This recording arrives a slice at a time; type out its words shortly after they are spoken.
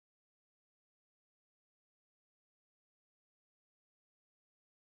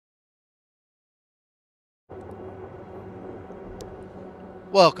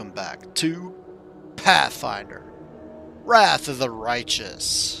Welcome back to Pathfinder, Wrath of the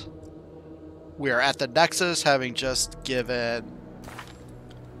Righteous. We are at the Nexus, having just given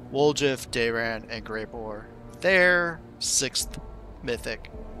Woljif, Dayran, and Greybor their 6th mythic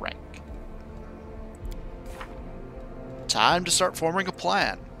rank. Time to start forming a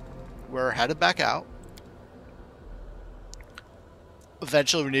plan. We're headed back out.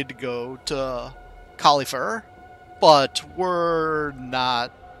 Eventually we need to go to Khalifer, but we're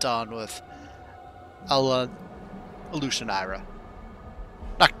not done with Illusionaira.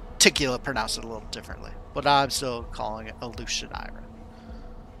 Nocticula pronounced it a little differently, but I'm still calling it Illusionaira.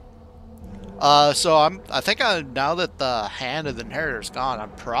 I think now that the Hand of the Inheritor is gone, I'm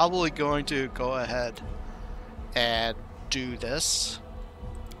probably going to go ahead and do this.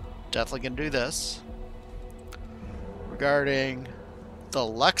 Definitely gonna do this. Regarding the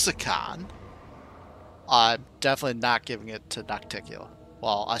Lexicon, I'm definitely not giving it to Nocticula.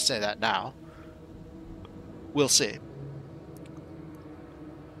 Well, I say that now. We'll see.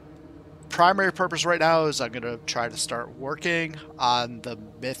 Primary purpose right now is I'm going to try to start working on the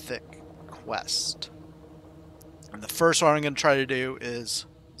Mythic quest. And the first one I'm going to try to do is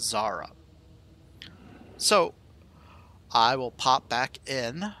Zara. So, I will pop back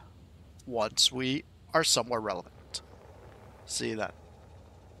in once we are somewhere relevant. See you then.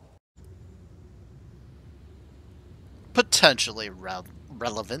 Potentially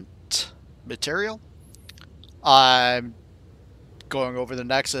relevant material. I'm going over the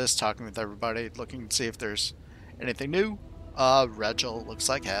Nexus, talking with everybody, looking to see if there's anything new. Regil looks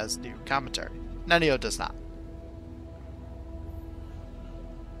like has new commentary. Nenio does not.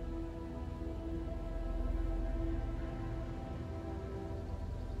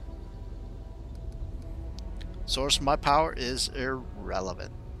 Source of my power is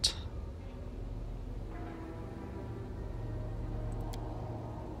irrelevant.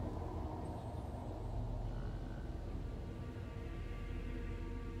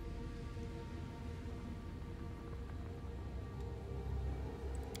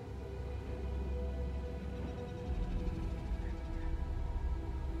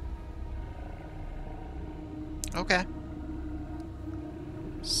 Okay.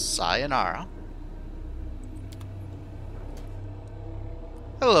 Sayonara.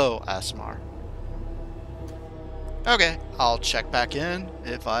 Hello, Asmar. Okay, I'll check back in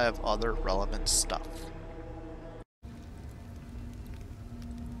if I have other relevant stuff.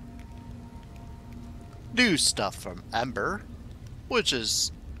 New stuff from Ember, which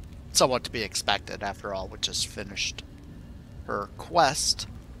is somewhat to be expected after all, which just finished her quest.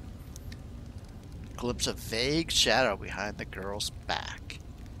 Glimpse of vague shadow behind the girl's back.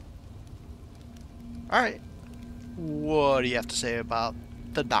 Alright. What do you have to say about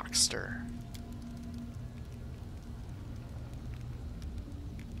the Noxter?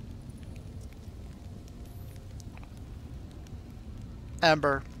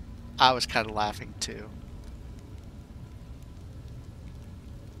 Ember, I was kind of laughing too.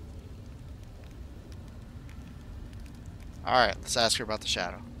 Alright, let's ask her about the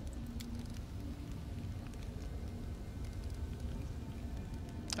shadow.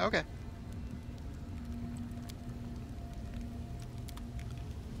 Okay.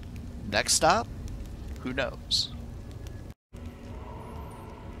 Next stop? Who knows?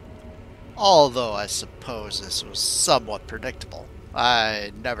 Although I suppose this was somewhat predictable.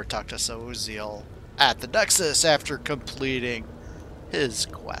 I never talked to Saoziel at the Nexus after completing his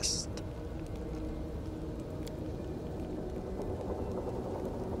quest.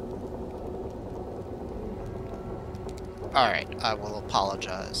 Alright, I will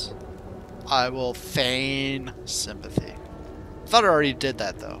apologize. I will feign sympathy. Thought I already did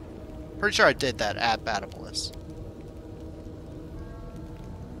that though. Pretty sure I did that at Batabliss.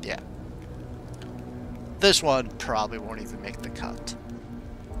 Yeah. This one probably won't even make the cut.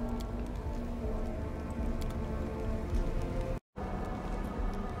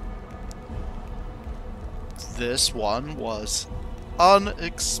 This one was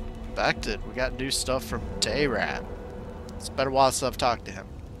unexpected. We got new stuff from Dayran. It's been a while since I've talked to him.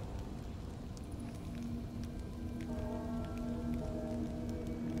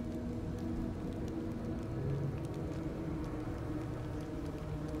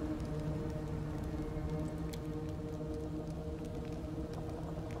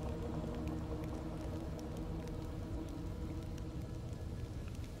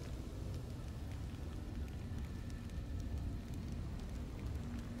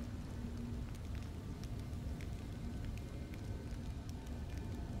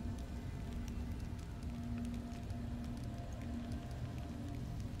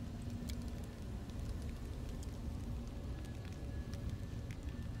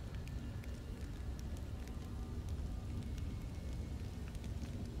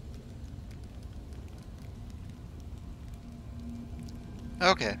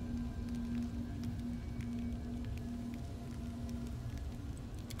 Okay.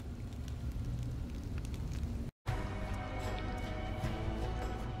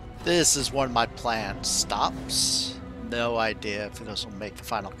 This is when my plan stops. No idea if this will make the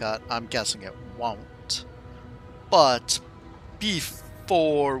final cut. I'm guessing it won't. But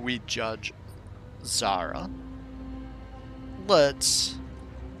before we judge Zara, let's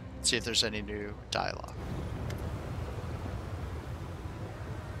see if there's any new dialogue.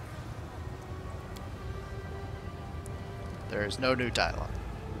 There is no new dialogue.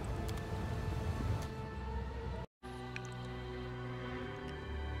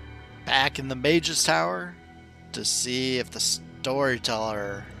 Back in the Mage's Tower to see if the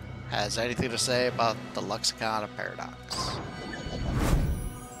storyteller has anything to say about the Lexicon of Paradox.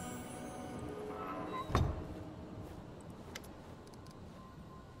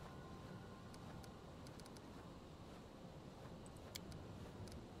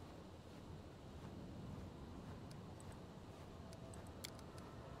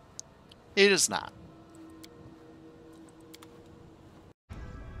 He does not.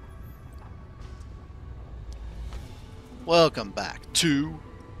 Welcome back to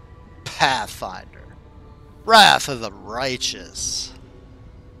Pathfinder, Wrath of the Righteous.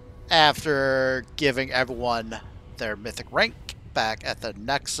 After giving everyone their mythic rank back at the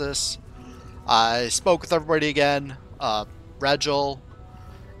Nexus, I spoke with everybody again. Regil,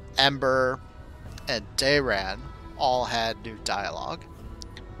 Ember, and Dayran all had new dialogue.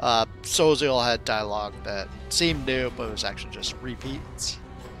 Soziel had dialogue that seemed new, but it was actually just repeats.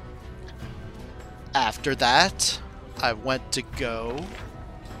 After that, I went to go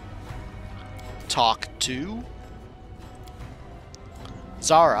talk to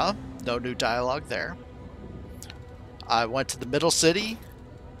Zara. No new dialogue there. I went to the middle city,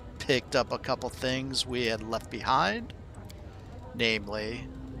 picked up a couple things we had left behind, namely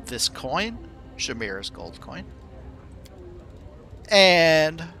this coin, Shamira's gold coin,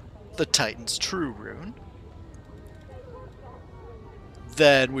 and the Titan's True Rune.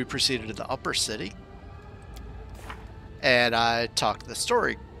 Then we proceeded to the upper city, and I talked to the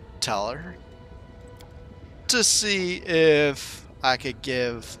storyteller to see if I could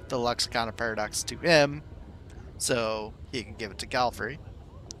give the Lexicon of Paradox to him so he could give it to Galfrey.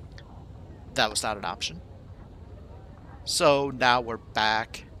 That was not an option. So now we're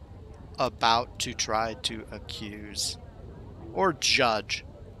back, about to try to accuse or judge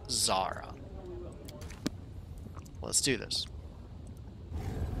Zara. Let's do this.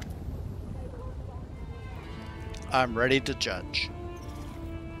 I'm ready to judge.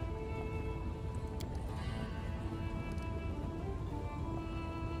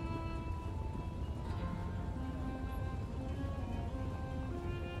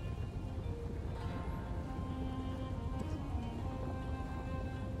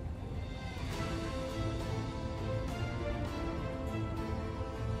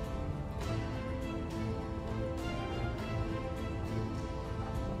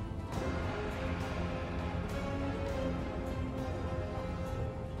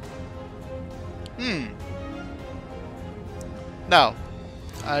 No,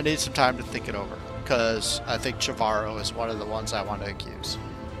 I need some time to think it over, because I think Chavarro is one of the ones I want to accuse.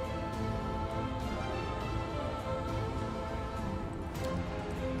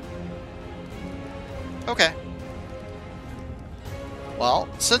 Okay. Well,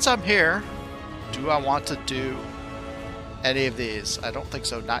 since I'm here, do I want to do any of these? I don't think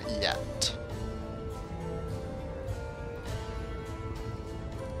so, not yet.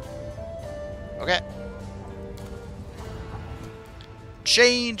 Okay.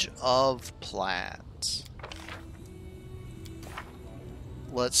 Change of plans.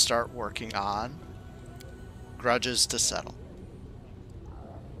 Let's start working on grudges to settle.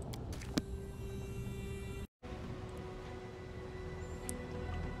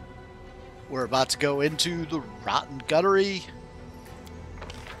 We're about to go into the Rotten Guttery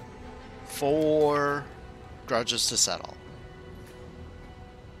for grudges to settle.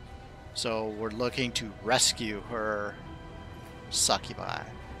 So we're looking to rescue her succubi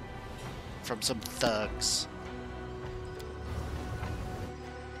from some thugs.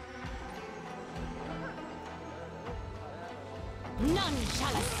 None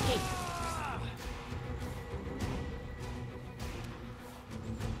shall escape.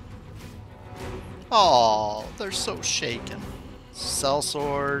 Oh, they're so shaken. Cell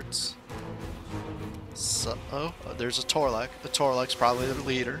swords. Oh, there's a Torlek. The Torlek's probably the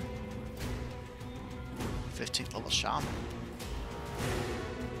leader. 15th level shaman.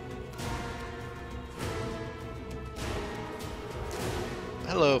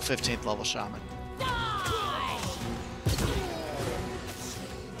 Hello, 15th level shaman.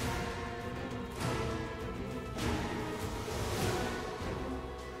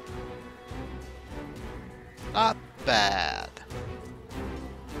 bad.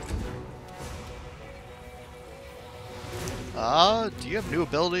 Do you have new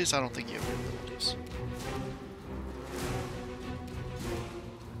abilities? I don't think you have new abilities.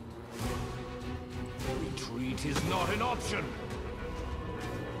 Retreat is not an option.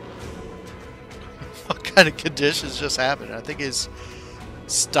 What kind of conditions just happened? I think he's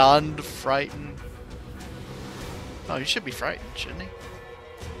stunned, frightened. Oh, he should be frightened, shouldn't he?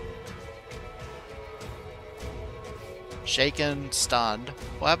 Shaken, stunned.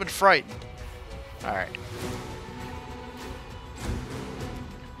 What happened to frightened? Alright.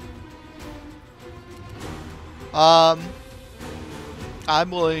 I'm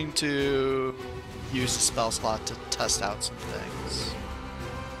willing to use the spell slot to test out some things.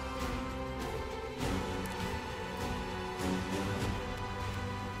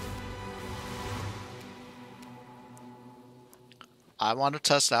 I want to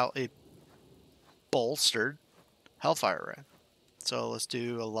test out a bolstered Hellfire Ray. So let's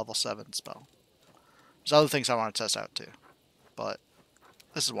do a level 7 spell. There's other things I want to test out too, but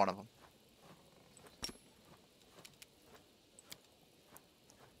this is one of them.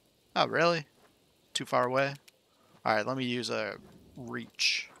 Oh, really? Too far away? Alright, let me use a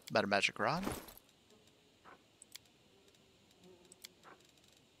reach Meta Magic Rod.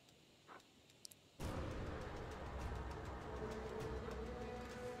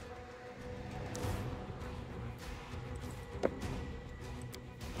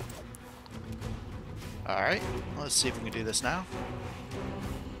 Alright, let's see if we can do this now.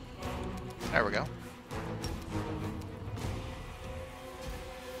 There we go.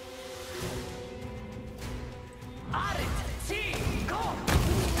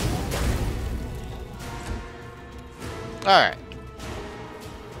 Alright.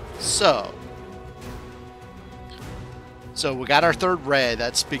 So we got our third ray.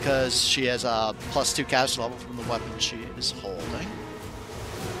 That's because she has a +2 cast level from the weapon she is holding.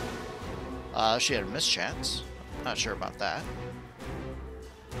 She had a mischance. Not sure about that.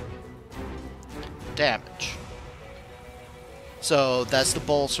 Damage. So that's the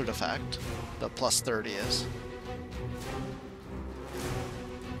bolstered effect. The +30 is.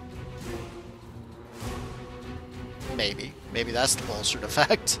 Maybe. Maybe that's the bolstered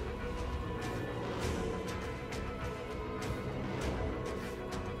effect.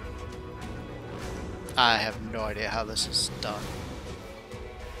 I have no idea how this is done.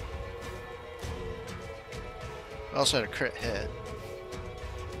 I also had a crit hit.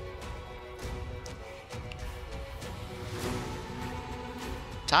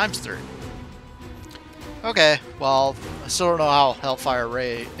 ×3. Okay, well, I still don't know how Hellfire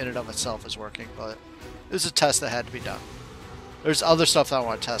Ray in and of itself is working, but it was a test that had to be done. There's other stuff that I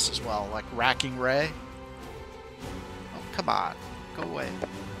want to test as well, like Racking Ray. Oh, come on. Go away.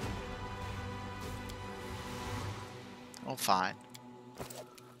 Oh, fine.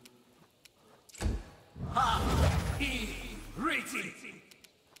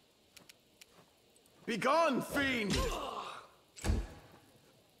 Begone, fiend!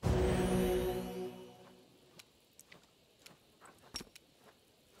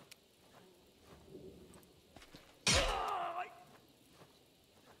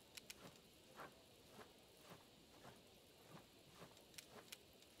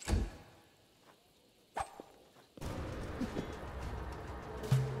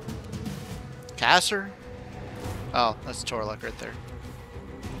 Caster? Oh, that's Torluk right there.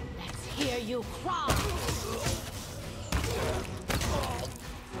 Let's hear you cry.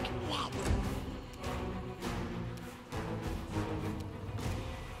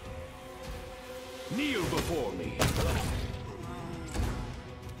 Kneel before me.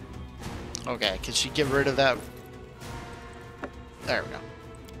 Okay, can she get rid of that? There we go.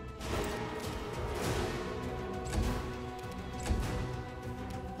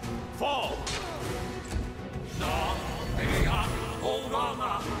 Fall!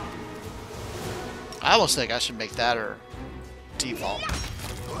 I almost think I should make that her default.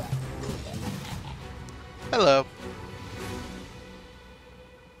 Hello.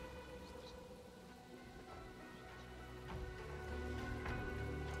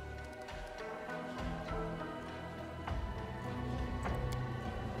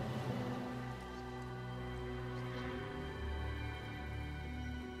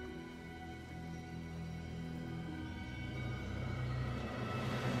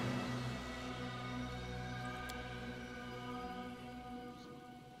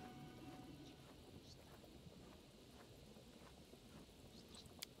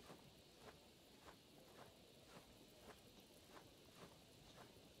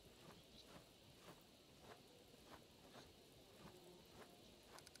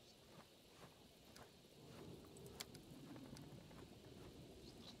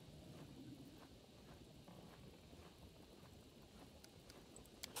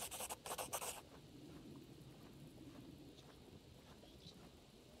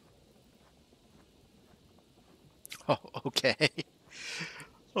 Okay.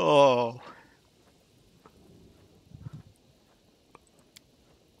 Oh.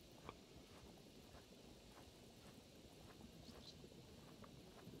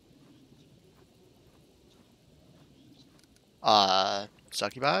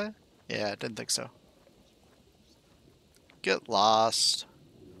 Succubi? Yeah, I didn't think so. Get lost.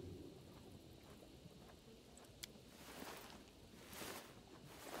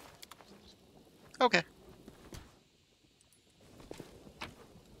 Okay.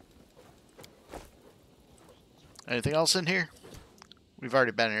 Anything else in here? We've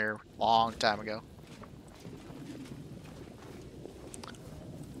already been here a long time ago.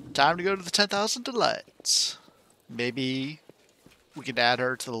 Time to go to the 10,000 Delights. Maybe we could add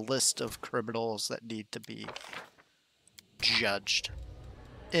her to the list of criminals that need to be judged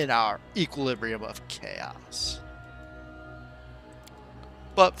in our equilibrium of chaos.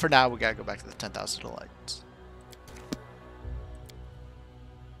 But for now, we gotta go back to the 10,000 Delights.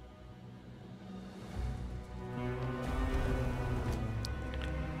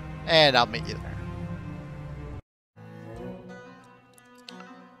 And I'll meet you there.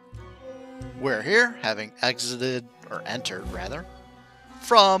 We're here, having exited, or entered rather,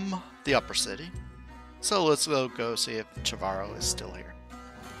 from the upper city. So let's go see if Chavarro is still here.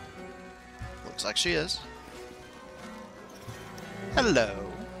 Looks like she is. Hello.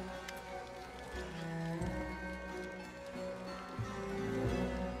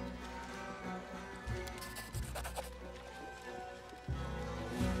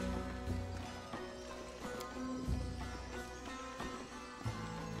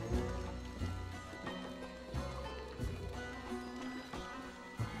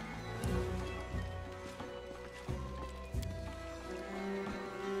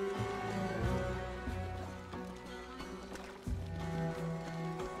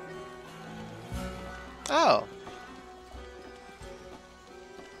 Oh.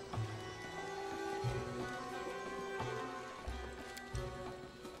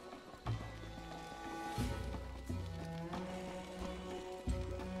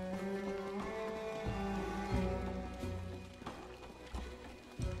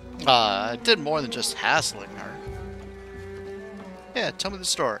 I did more than just hassling her. Yeah, tell me the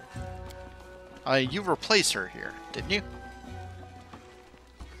story. You replaced her here, didn't you?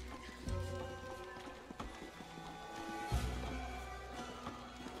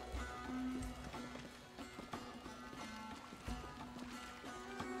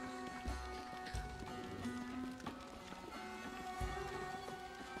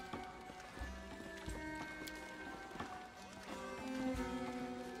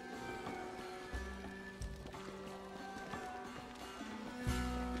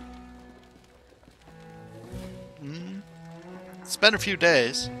 It's been a few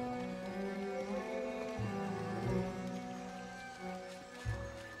days.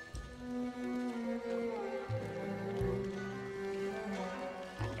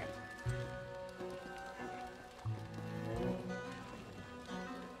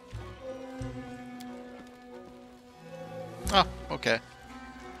 Oh, okay.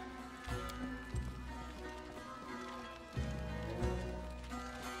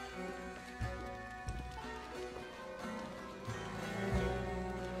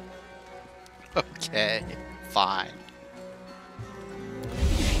 Okay, fine.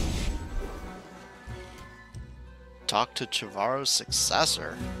 Talk to Chavarro's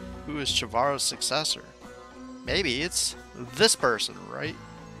successor? Who is Chavarro's successor? Maybe it's this person, right?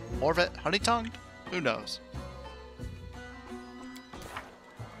 Morvet Honeytongue? Who knows?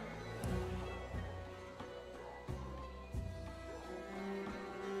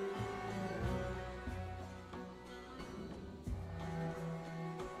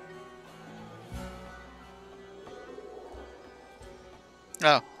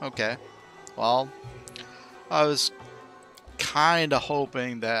 Oh, okay. Well, I was kind of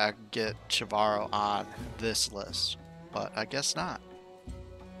hoping that I could get Chavarro on this list, but I guess not.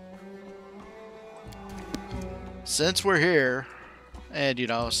 Since we're here, and you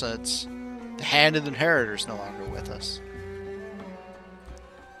know, since the Hand of the Inheritor is no longer with us,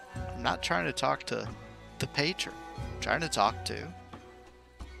 I'm not trying to talk to the patron. I'm trying to talk to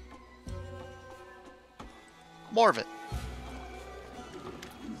Morvet.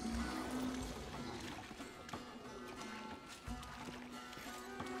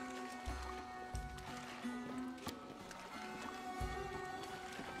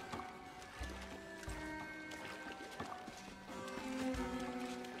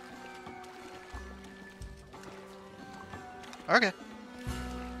 Okay.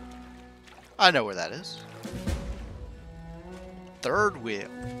 I know where that is. Third wheel.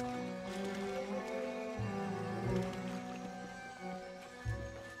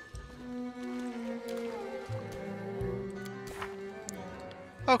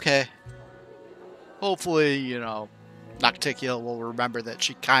 Okay. Hopefully, you know, Nocticia will remember that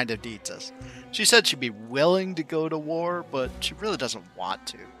she kind of needs us. She said she'd be willing to go to war, but she really doesn't want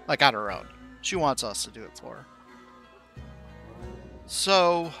to. Like, on her own. She wants us to do it for her.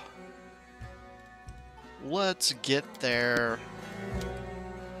 So, let's get there.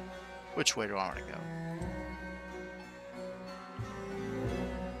 Which way do I want to go?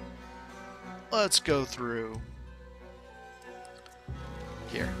 Let's go through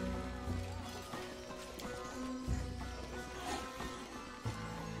here.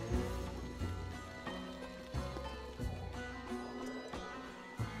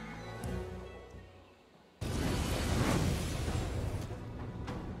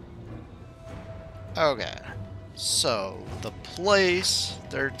 Okay, so the place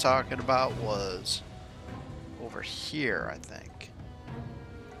they're talking about was over here, I think.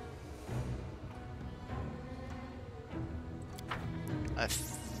 I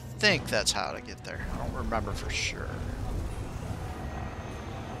think that's how to get there. I don't remember for sure.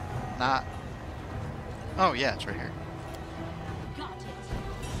 Not. Oh, yeah, it's right here. Got it.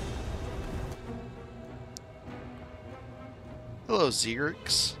 Hello,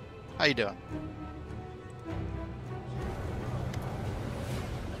 Zerix. How you doing?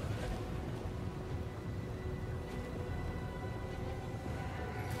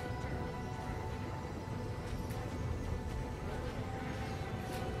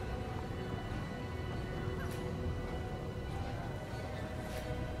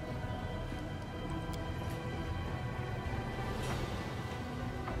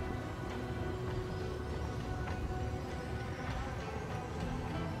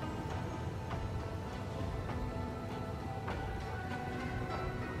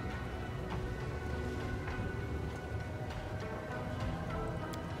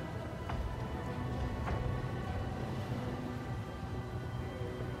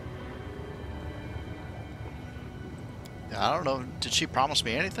 I don't know. Did she promise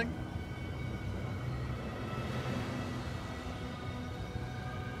me anything?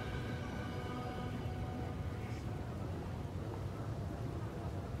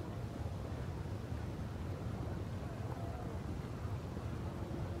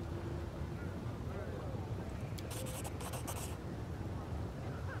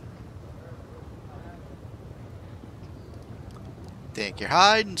 Think you're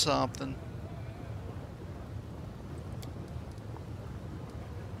hiding something.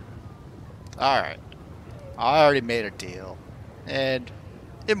 Alright. I already made a deal. And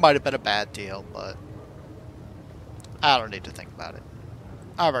it might have been a bad deal, but I don't need to think about it.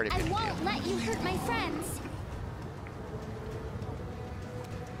 I've already made a deal. I won't let you hurt my friends.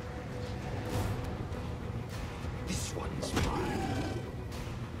 This one's mine.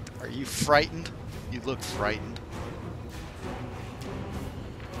 Are you frightened? You look frightened.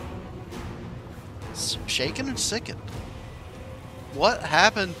 Shaken and sickened. What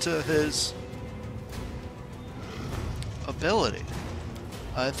happened to his ability?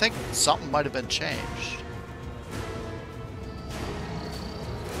 I think something might have been changed.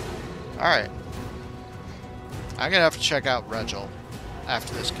 Alright. I'm gonna have to check out Regil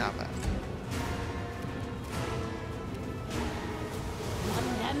after this combat.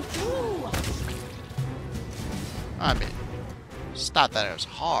 Run them through. I mean, it's not that it was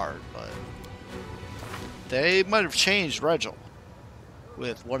hard, but they might have changed Regil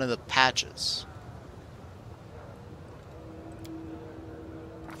with one of the patches.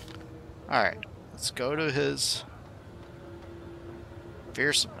 Alright, let's go to his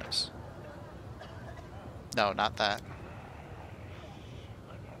fearsomeness. No, not that.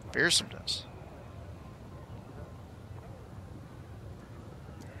 Fearsomeness.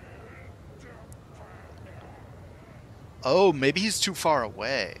 Oh, maybe he's too far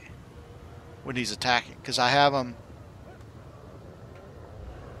away when he's attacking, because I have him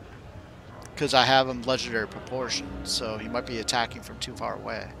legendary proportion, so he might be attacking from too far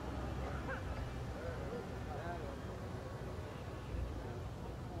away.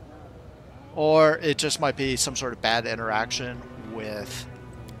 Or it just might be some sort of bad interaction with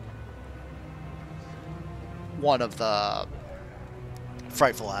one of the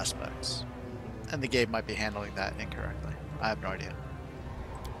frightful aspects, and the game might be handling that incorrectly. I have no idea.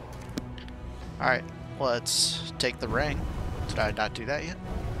 Alright, let's take the ring. Did I not do that yet?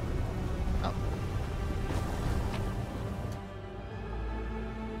 Oh.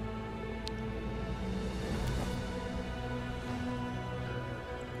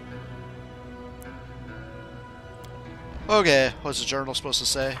 Okay, what's the journal supposed to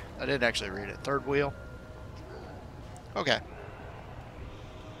say? I didn't actually read it. Third wheel? Okay.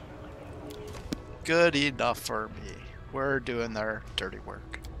 Good enough for me. We're doing their dirty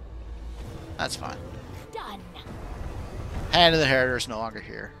work. That's fine. Done. Hand of the Inheritor is no longer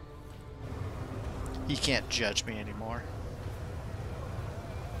here. He can't judge me anymore.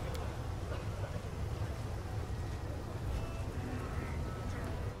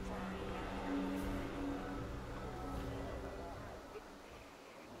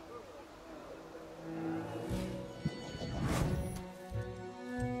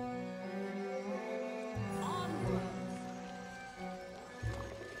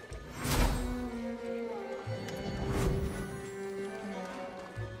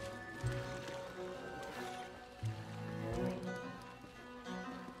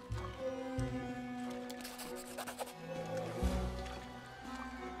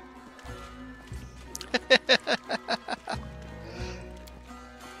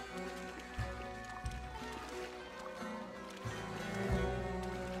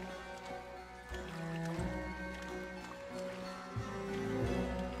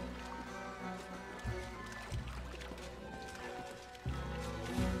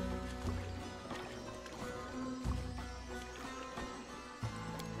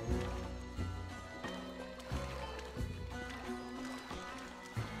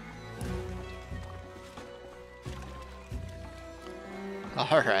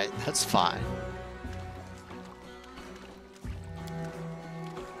 Alright, that's fine.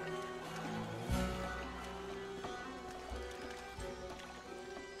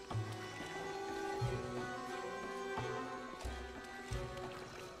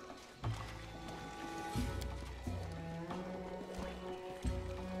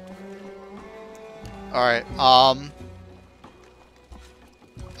 Alright,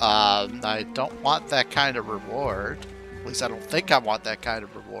 I don't want that kind of reward. At least I don't think I want that kind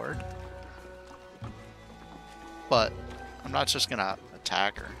of reward. But I'm not just gonna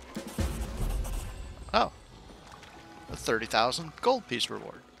attack her. Oh. A 30,000 gold piece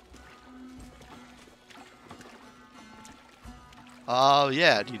reward. Oh,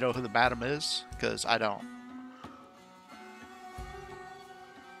 yeah. Do you know who the madam is? Because I don't.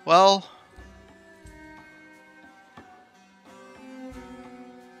 Well...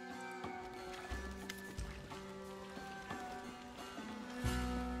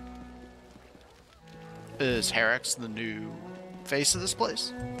 Is Herrick's the new face of this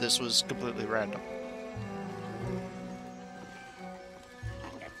place? This was completely random.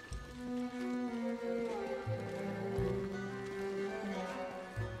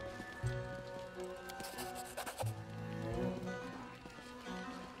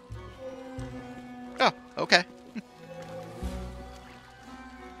 Oh, okay.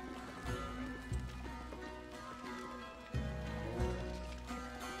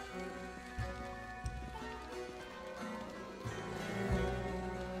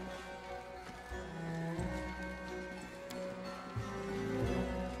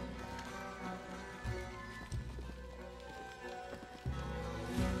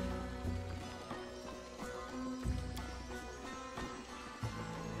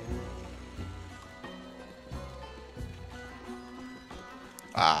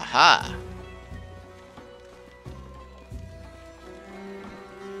 Aha.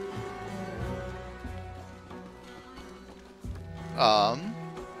 Um.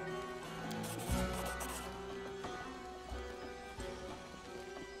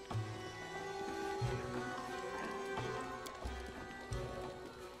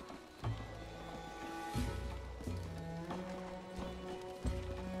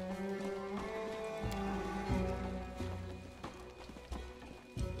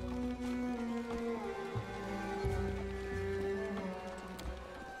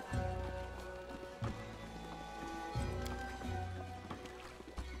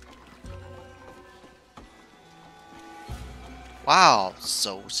 Wow,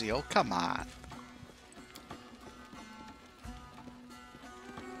 Socio, come on.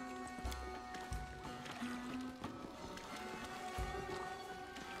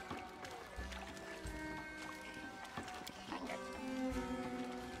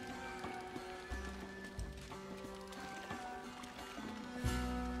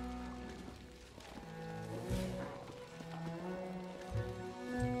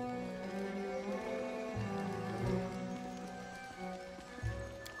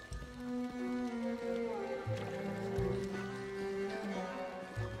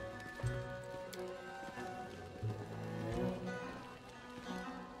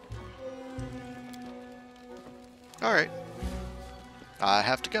 Alright. I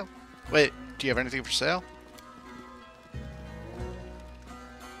have to go. Wait, do you have anything for sale?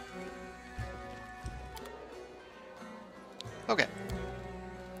 Okay.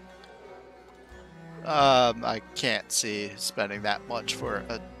 I can't see spending that much for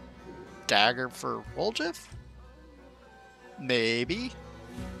a dagger for Woljif. Maybe.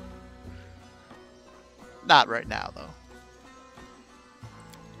 Not right now, though.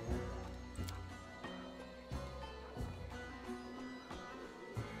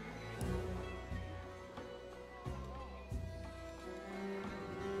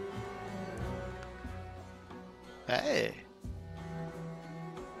 Hey.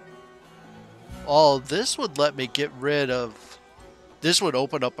 Oh, this would let me get rid of... This would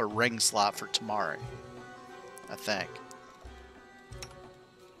open up a ring slot for Tamari, I think.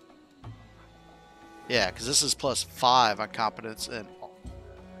 Yeah, because this is +5 on competence and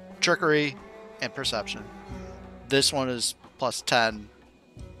trickery and perception. This one is +10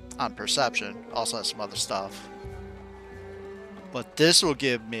 on perception. Also has some other stuff. But this will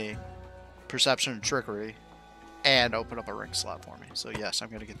give me perception and trickery and open up a ring slot for me. So yes, I'm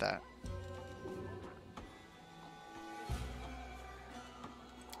going to get that.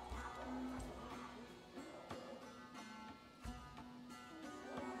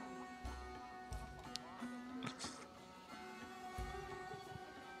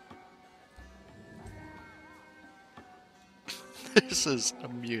 This is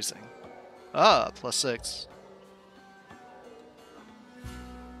amusing. Ah, +6.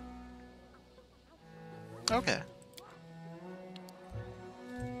 Okay.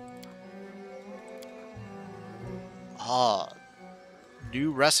 Ah,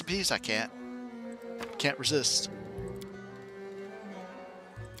 new recipes? I can't resist.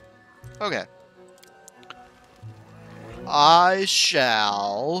 Okay. I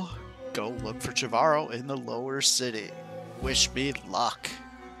shall go look for Chivaro in the lower city. Wish me luck.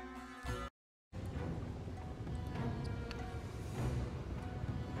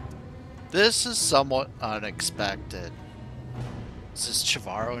 This is somewhat unexpected. Is this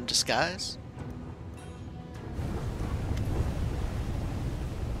Chivaro in disguise?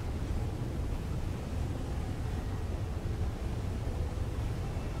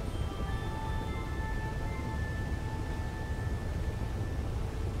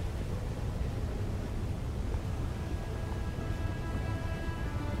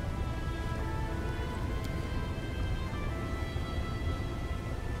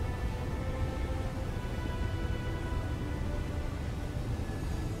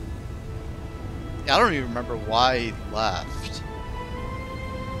 I don't even remember why he left.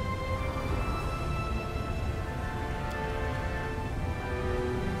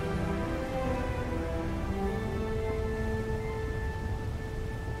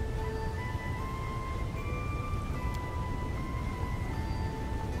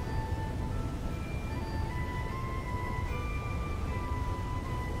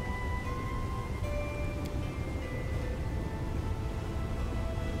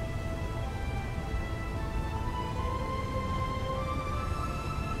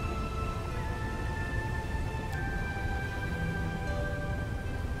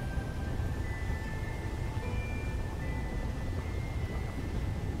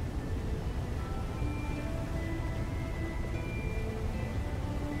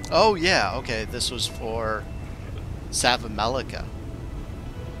 Oh yeah, okay, this was for Savamelica.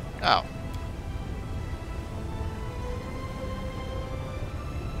 Oh.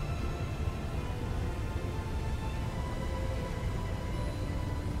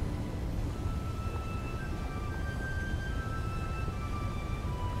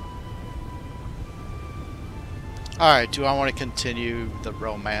 Alright, do I want to continue the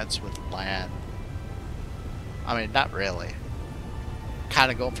romance with Lan? I mean, not really. Kind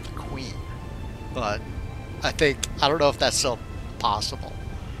of going for the queen, but I don't know if that's still possible.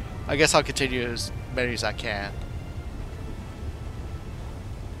 I guess I'll continue as many as I can.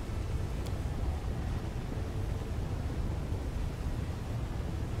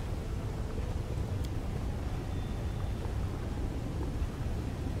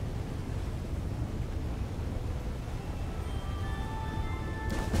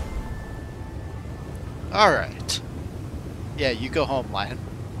 Alright. Yeah, you go home, Lion.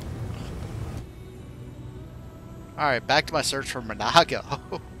 Alright, back to my search for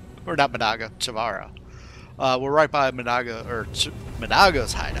Minago. Or not Minago, Chivaro. We're right by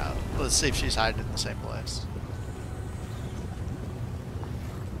Minago's hideout. Let's see if she's hiding in the same place.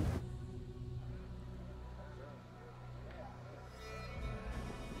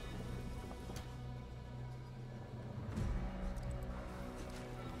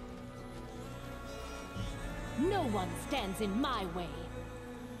 No one stands in my way.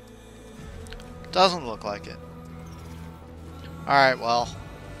 Doesn't look like it. Alright, well,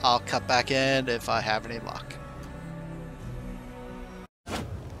 I'll cut back in if I have any luck.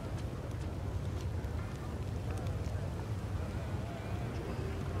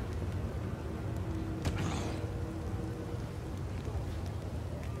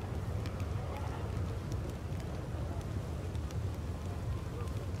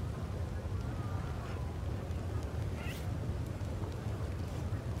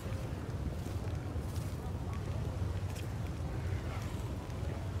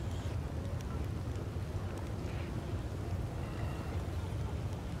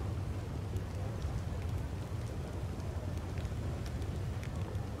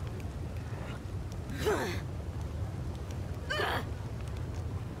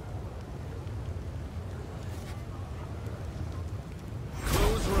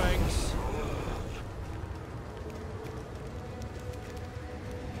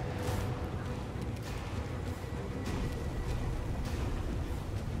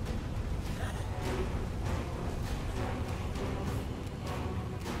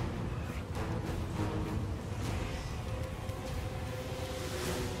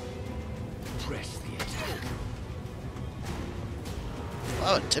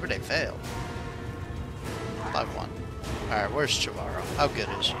 Oh, Intimidate failed. 5-1. Alright, where's Chivaro? How good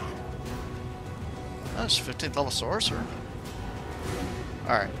is she? That's 15th level sorcerer.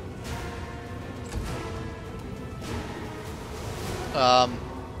 Alright.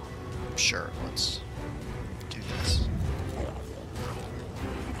 Sure, let's do this.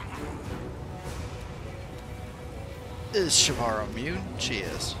 Is Chivaro immune? She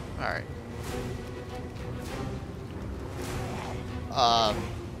is. Alright.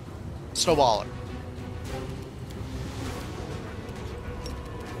 Snowballer.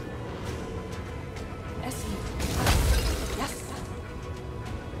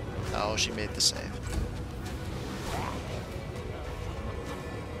 Oh, she made the save.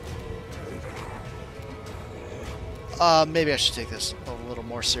 Maybe I should take this a little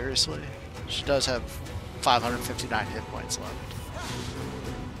more seriously. She does have 559 hit points left.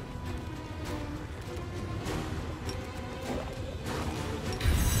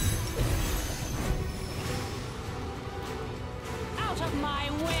 Out of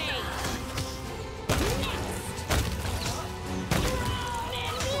my way!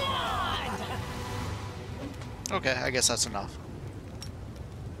 Okay, I guess that's enough.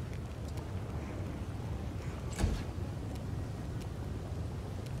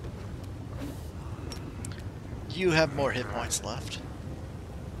 You have more hit points left.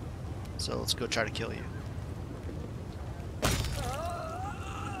 So let's go try to kill you.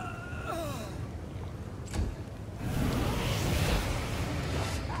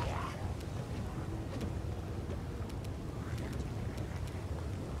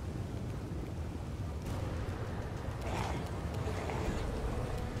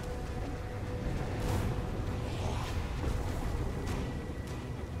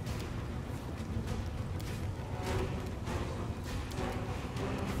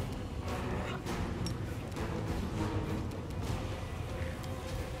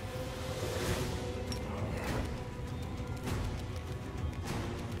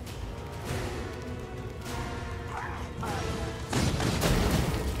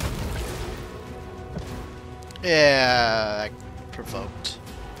 Yeah, that provoked.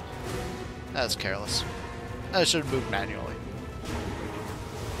 That's careless. I should have moved manually.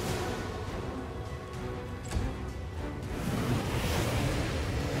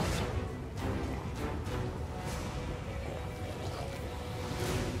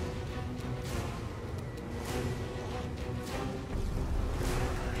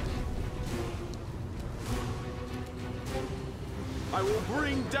 I will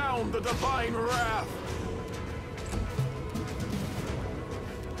bring down the divine wrath.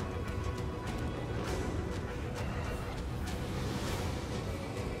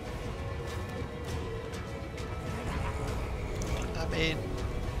 I mean,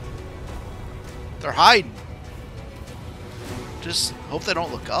 they're hiding. Just hope they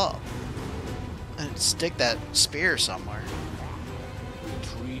don't look up. And stick that spear somewhere.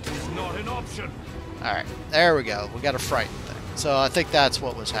 Retreat is not an option. Alright, there we go. We got a frightened thing. So I think that's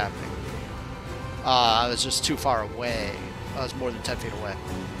what was happening. I was just too far away. I was more than 10 feet away.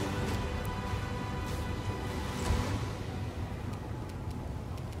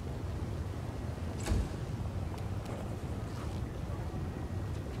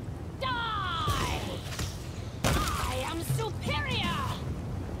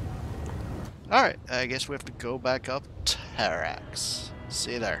 Alright, I guess we have to go back up Tarax.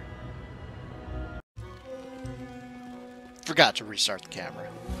 See you there. Forgot to restart the camera.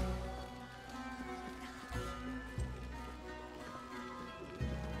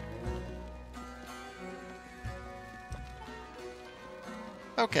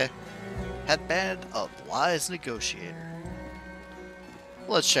 Okay. Headband of Wise Negotiator.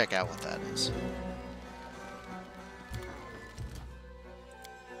 Let's check out what that is.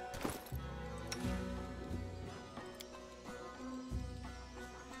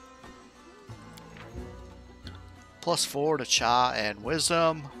 +4 to Cha and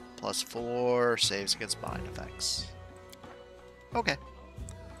Wisdom. +4 saves against bind effects. Okay.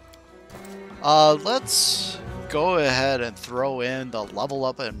 Let's go ahead and throw in the level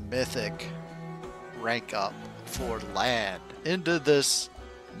up and mythic rank up for land into this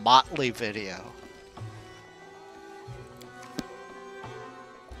motley video.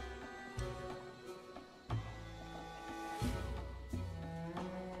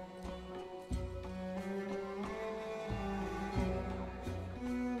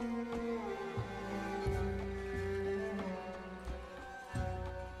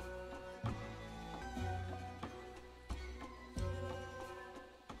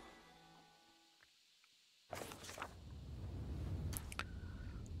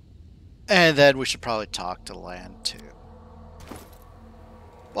 And then we should probably talk to land too.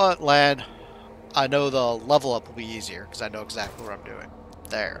 But land, I know the level up will be easier because I know exactly what I'm doing.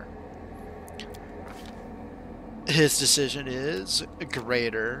 There. His decision is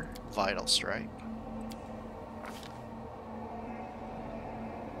greater vital strike.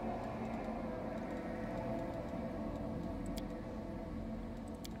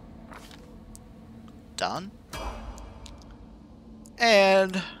 Done.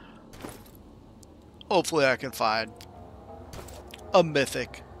 And hopefully I can find a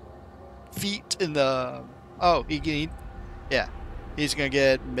mythic feat in the... Oh, yeah. He's gonna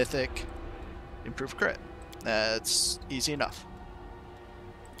get mythic improved crit. That's easy enough.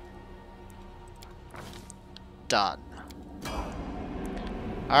 Done.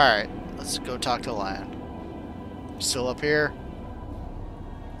 Alright, let's go talk to Lion. Still up here?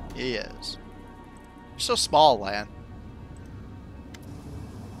 He is. You're so small, Lion.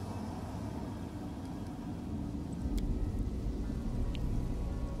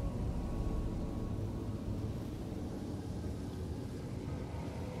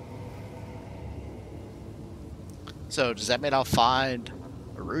 So, does that mean I'll find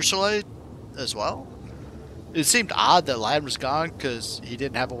Arushale as well? It seemed odd that Lion was gone because he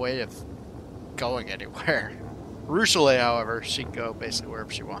didn't have a way of going anywhere. Arushale, however, she can go basically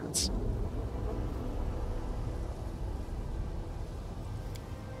wherever she wants.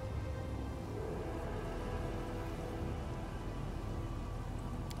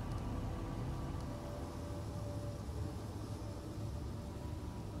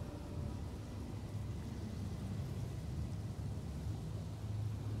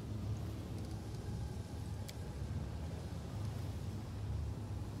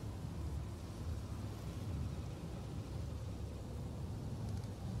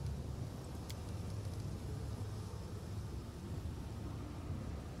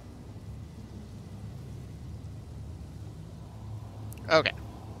 Okay.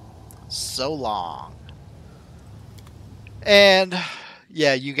 So long. And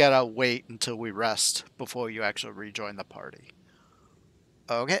yeah, you gotta wait until we rest before you actually rejoin the party.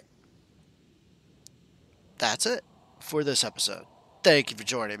 Okay. That's it for this episode. Thank you for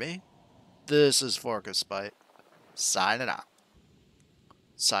joining me. This is ForkOfSpite. Signing out.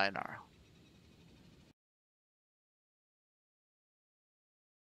 Sayonara.